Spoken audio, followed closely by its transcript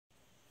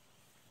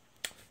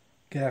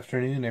Good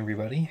afternoon,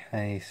 everybody.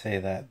 I say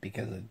that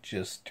because it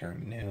just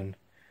turned noon.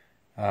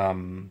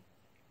 Um,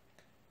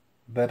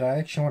 but I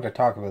actually want to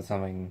talk about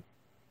something,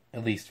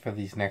 at least for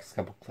these next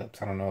couple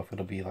clips. I don't know if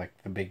it'll be like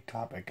the big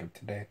topic of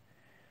today.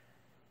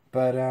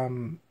 But,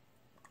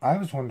 I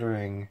was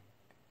wondering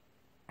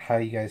how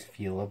you guys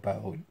feel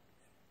about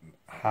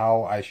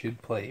how I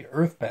should play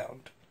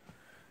Earthbound.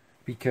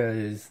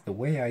 Because the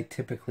way I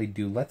typically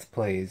do Let's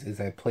Plays is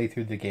I play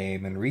through the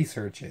game and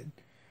research it.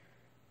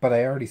 But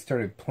I already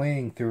started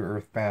playing through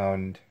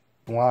Earthbound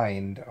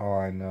blind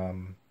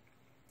on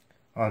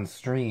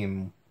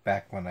stream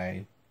back when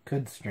I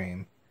could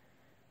stream.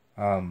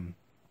 But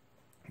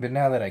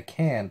now that I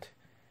can't,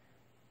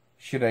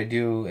 should I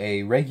do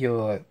a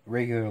regular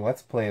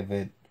Let's Play of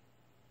it?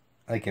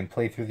 I can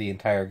play through the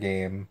entire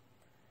game,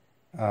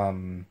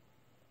 and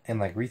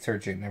like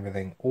research it and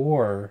everything,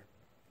 or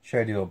should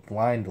I do a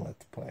blind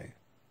Let's Play?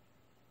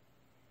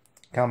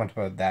 Comment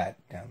about that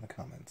down in the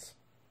comments.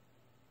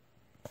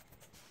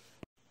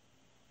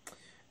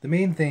 The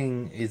main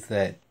thing is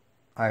that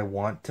I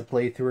want to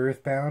play through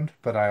Earthbound,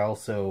 but I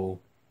also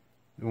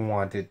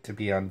want it to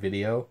be on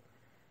video.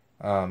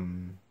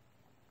 And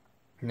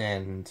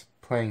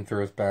playing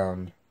through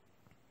Earthbound,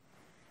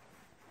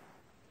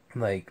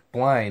 like,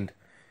 blind,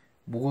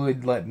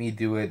 would let me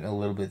do it a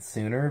little bit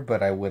sooner,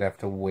 but I would have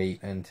to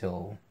wait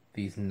until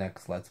these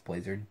next Let's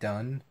Plays are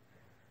done,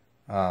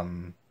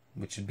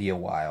 which would be a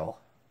while.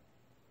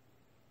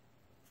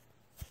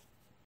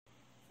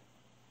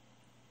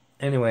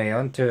 Anyway,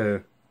 on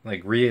to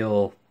like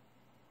real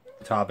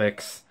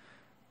topics.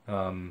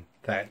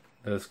 That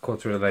those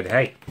quotes were like,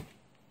 "Hey,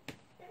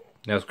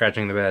 no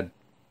scratching the bed."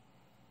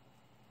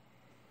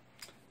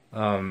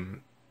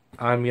 I'm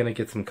gonna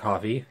get some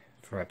coffee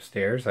from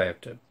upstairs. I have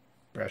to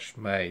brush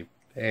my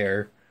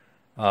hair.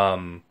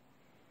 But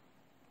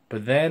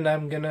then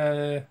I'm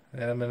gonna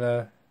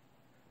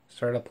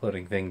start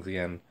uploading things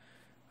again.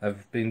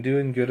 I've been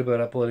doing good about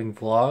uploading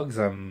vlogs.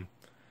 I'm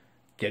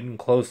getting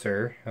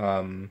closer.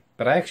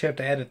 But I actually have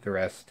to edit the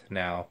rest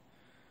now.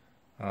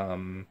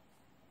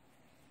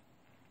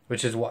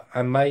 Which is what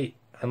I might,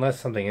 unless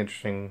something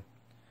interesting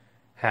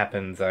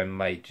happens, I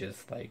might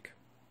just like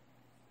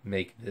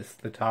make this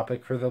the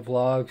topic for the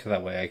vlog so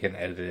that way I can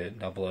edit it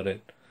and upload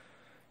it.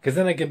 Because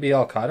then I could be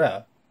all caught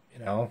up, you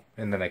know,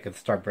 and then I could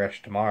start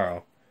fresh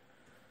tomorrow.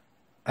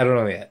 I don't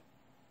know yet.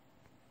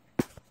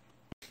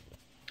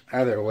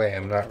 Either way,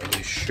 I'm not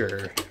really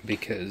sure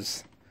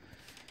because,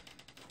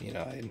 you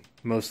know,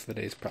 most of the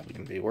day's probably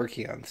going to be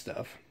working on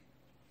stuff.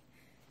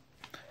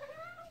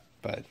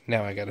 But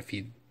now I gotta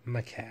feed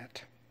my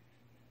cat.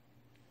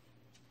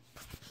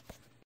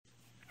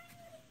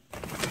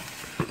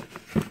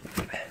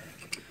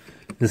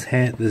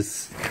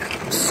 This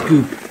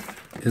scoop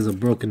is a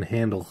broken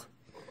handle.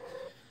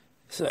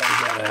 So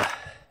I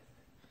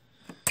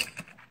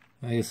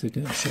guess I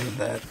gotta show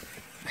that.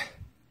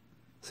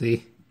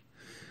 See?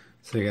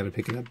 So I gotta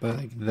pick it up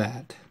like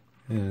that.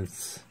 And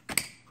it's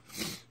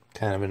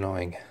kind of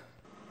annoying.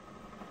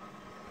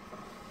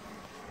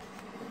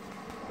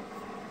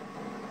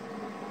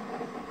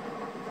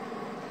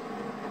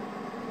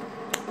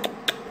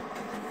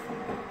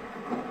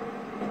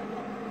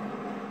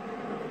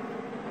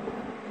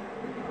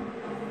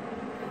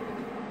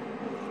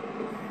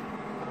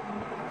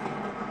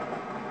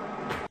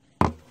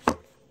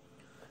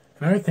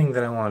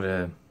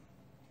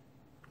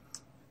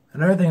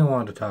 Another thing I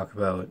wanted to talk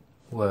about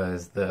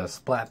was the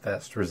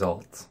Splatfest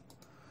results.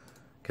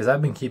 Because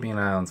I've been keeping an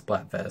eye on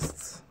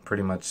Splatfests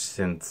pretty much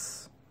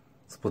since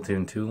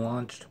Splatoon 2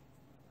 launched.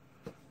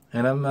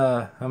 And I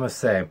must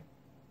say,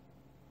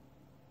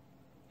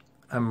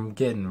 I'm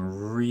getting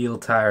real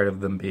tired of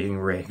them being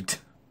rigged.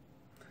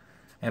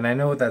 And I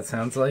know what that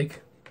sounds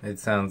like. It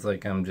sounds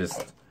like I'm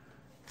just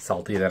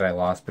salty that I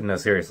lost, but no,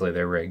 seriously,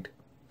 they're rigged.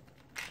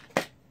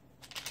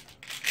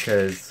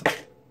 Because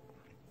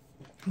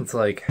it's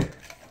like,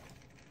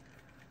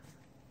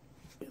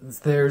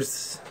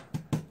 there's,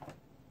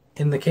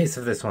 in the case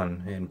of this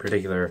one in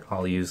particular,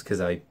 I'll use because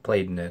I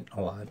played in it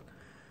a lot.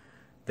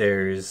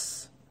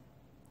 There's,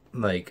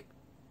 like,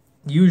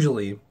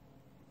 usually,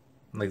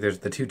 like, there's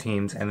the two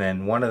teams, and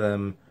then one of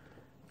them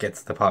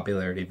gets the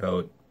popularity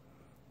vote,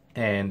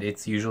 and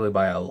it's usually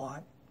by a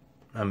lot.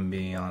 I'm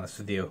being honest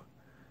with you.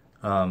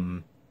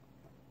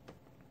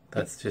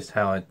 That's just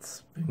how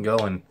it's been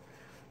going.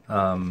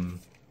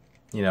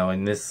 You know,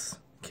 in this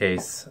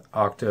case,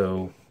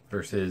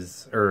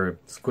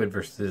 Squid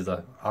versus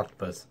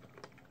Octopus.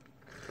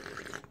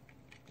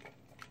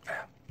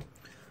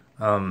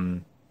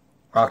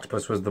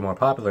 Octopus was the more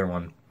popular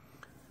one.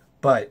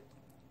 But,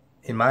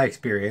 in my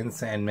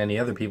experience, and many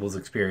other people's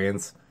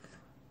experience,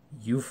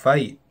 you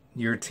fight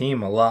your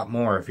team a lot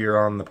more if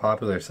you're on the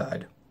popular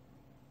side.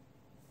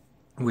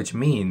 Which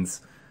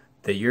means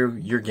that your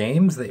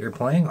games that you're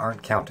playing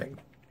aren't counting.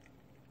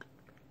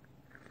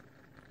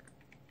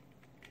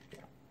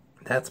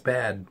 That's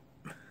bad.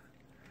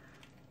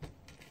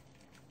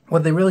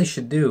 What they really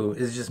should do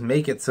is just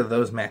make it so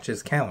those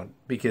matches count.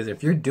 Because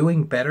if you're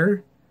doing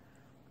better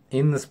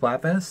in the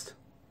Splatfest,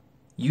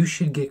 you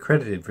should get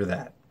credited for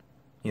that.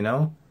 you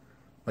know?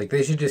 Like,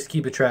 they should just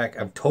keep a track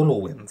of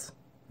total wins,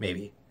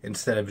 maybe,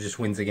 instead of just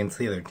wins against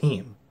the other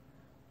team.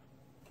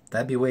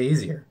 That'd be way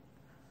easier.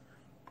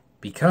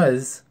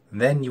 Because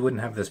then you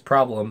wouldn't have this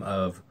problem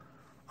of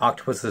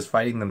octopuses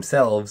fighting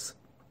themselves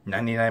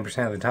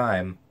 99% of the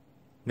time.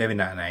 Maybe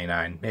not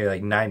 99, maybe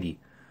like 90.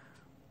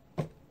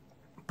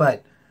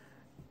 But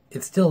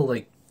it's still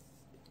like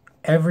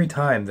every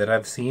time that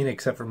I've seen,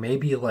 except for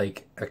maybe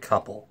like a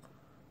couple,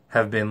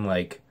 have been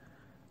like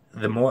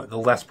the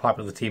less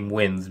popular team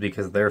wins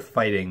because they're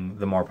fighting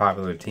the more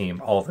popular team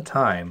all the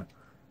time,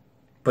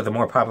 but the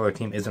more popular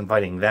team isn't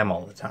fighting them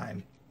all the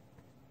time.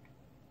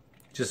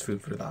 Just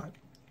food for thought.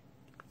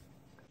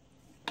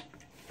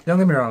 Don't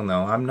get me wrong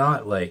though, I'm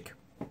not like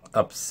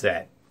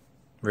upset,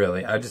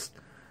 really.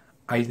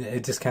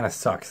 It just kind of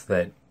sucks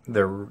that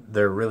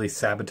they're really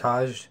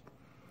sabotaged.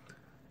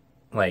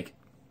 Like,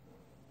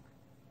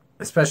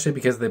 especially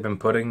because they've been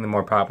putting the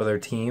more popular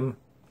team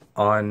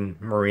on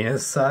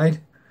Marina's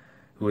side,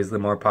 who is the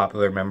more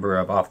popular member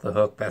of Off the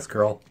Hook, Best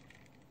Girl.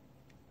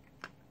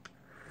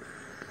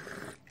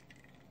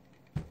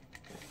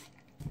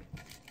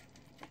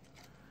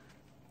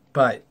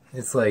 But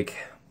it's like,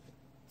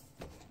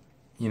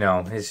 you know,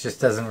 it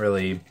just doesn't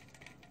really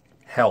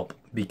help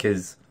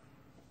because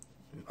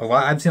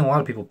I've seen a lot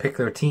of people pick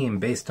their team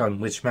based on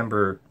which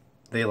member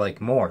they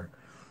like more.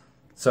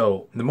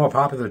 So the more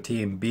popular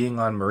team being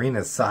on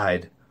Marina's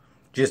side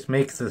just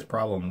makes this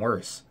problem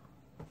worse.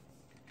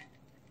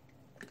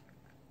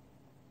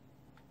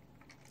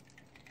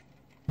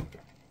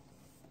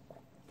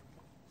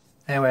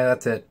 Anyway,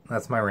 that's it.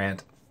 That's my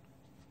rant.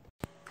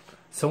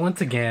 So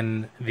once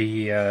again,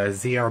 the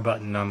ZR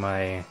button on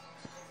my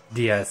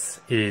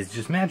DS is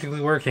just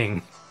magically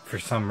working for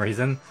some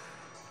reason.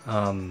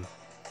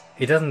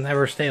 It doesn't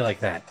ever stay like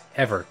that,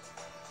 ever.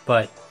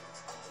 But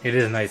it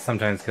is nice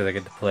sometimes because I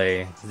get to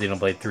play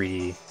Xenoblade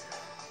 3D.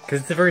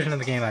 Because it's a version of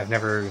the game I've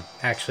never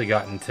actually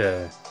gotten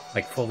to,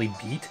 like, fully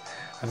beat.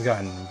 I've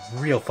gotten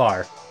real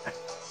far.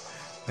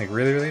 Like,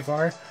 really, really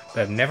far.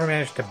 But I've never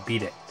managed to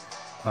beat it.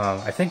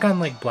 I think on,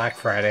 like, Black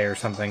Friday or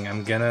something,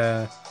 I'm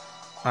gonna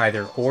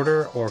either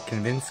order or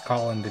convince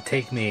Colin to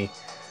take me,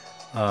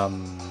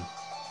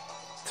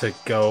 to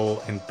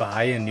go and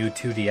buy a new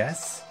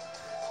 2DS.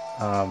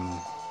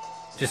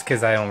 Just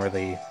because I don't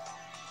really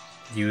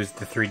use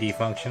the 3D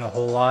function a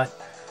whole lot.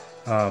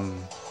 I've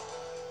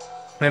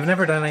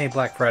never done any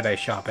Black Friday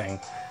shopping.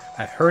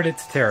 I've heard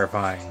it's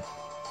terrifying.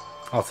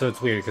 Also,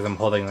 it's weird because I'm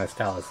holding my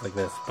stylus like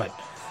this, but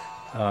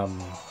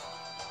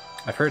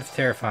I've heard it's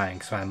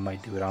terrifying, so I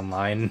might do it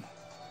online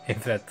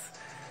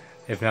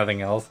if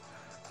nothing else.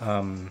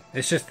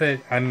 It's just that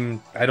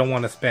I don't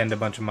want to spend a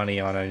bunch of money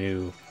on a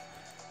new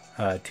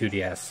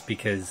 2DS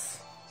because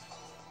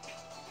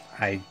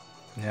I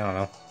don't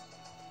know.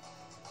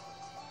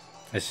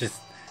 It's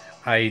just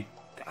I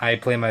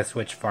play my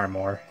Switch far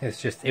more. It's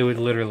just it would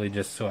literally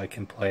just so I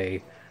can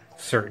play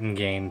certain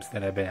games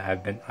that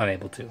I've been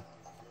unable to.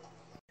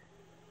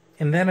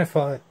 And then I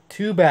fought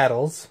 2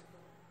 battles.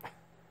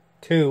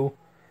 2.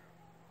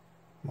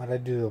 What'd I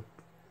do?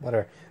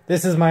 Whatever.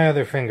 This is my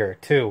other finger.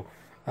 2.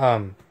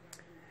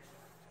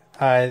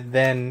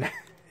 Then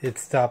it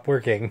stopped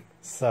working.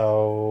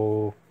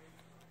 So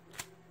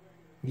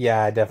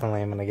yeah, I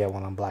definitely am gonna get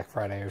one on Black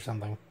Friday or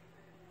something.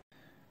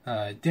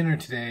 Dinner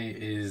today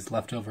is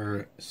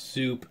leftover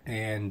soup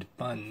and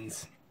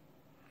buns.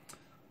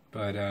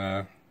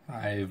 But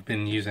I've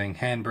been using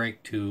Handbrake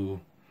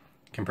to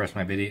compress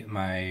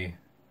my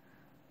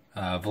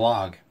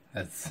vlog.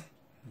 That's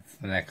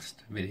the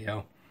next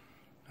video.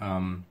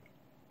 And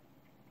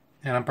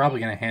I'm probably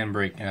going to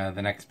Handbrake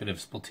the next bit of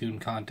Splatoon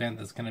content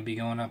that's going to be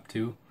going up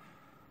too.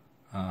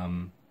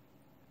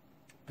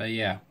 But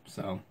yeah,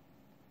 so.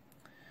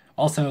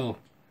 Also,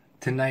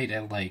 tonight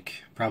at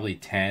like probably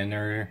 10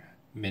 or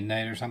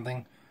midnight or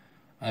something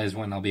is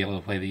when I'll be able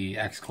to play the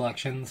X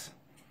Collections.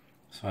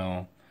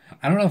 So,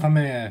 I don't know if I'm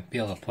going to be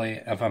able to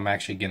play, if I'm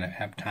actually going to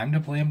have time to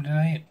play them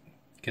tonight,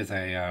 because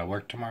I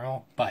work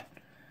tomorrow, but,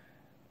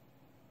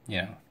 you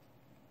know,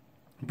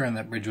 burn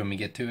that bridge when we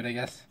get to it, I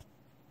guess.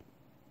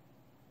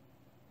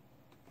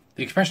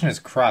 The expression is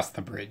cross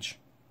the bridge,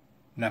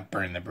 not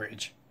burn the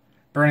bridge.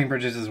 Burning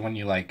bridges is when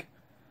you, like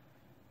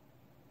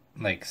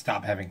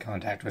stop having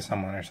contact with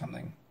someone or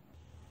something.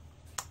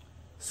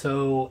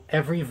 So,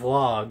 every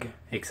vlog,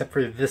 except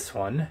for this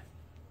one,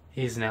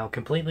 is now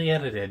completely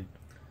edited.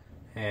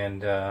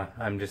 And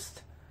I'm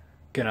just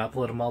gonna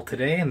upload them all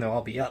today and they'll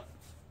all be up.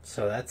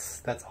 So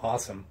that's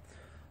awesome.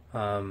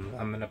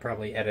 I'm gonna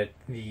probably edit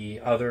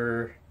the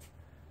other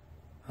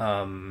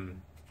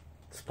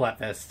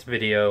Splatfest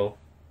video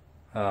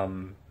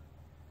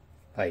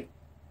like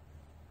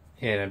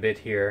in a bit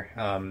here.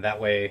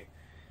 That way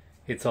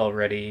it's all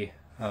ready.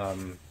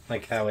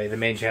 Like that way the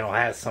main channel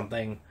has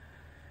something.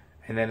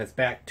 And then it's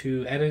back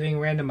to editing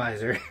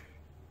randomizer.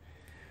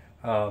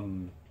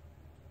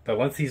 But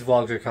once these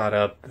vlogs are caught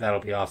up, that'll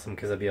be awesome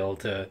because I'll be able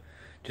to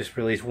just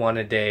release 1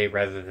 a day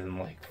rather than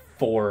like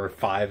 4 or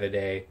 5 a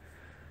day.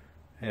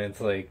 And it's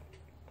like,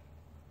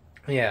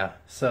 yeah,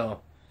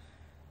 so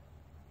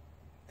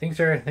things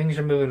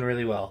are moving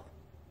really well.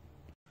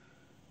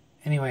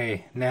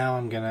 Anyway, now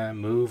I'm gonna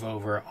move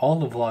over all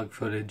the vlog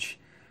footage,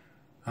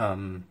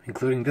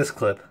 including this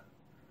clip,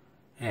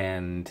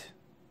 and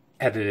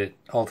edit it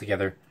all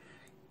together,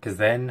 because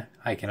then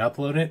I can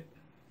upload it,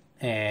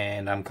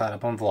 and I'm caught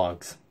up on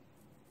vlogs.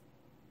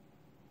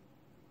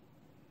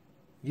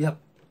 Yep.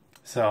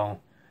 So,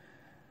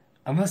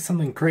 unless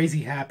something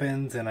crazy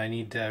happens and I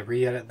need to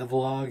re-edit the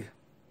vlog,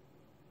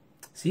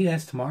 see you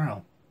guys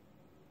tomorrow.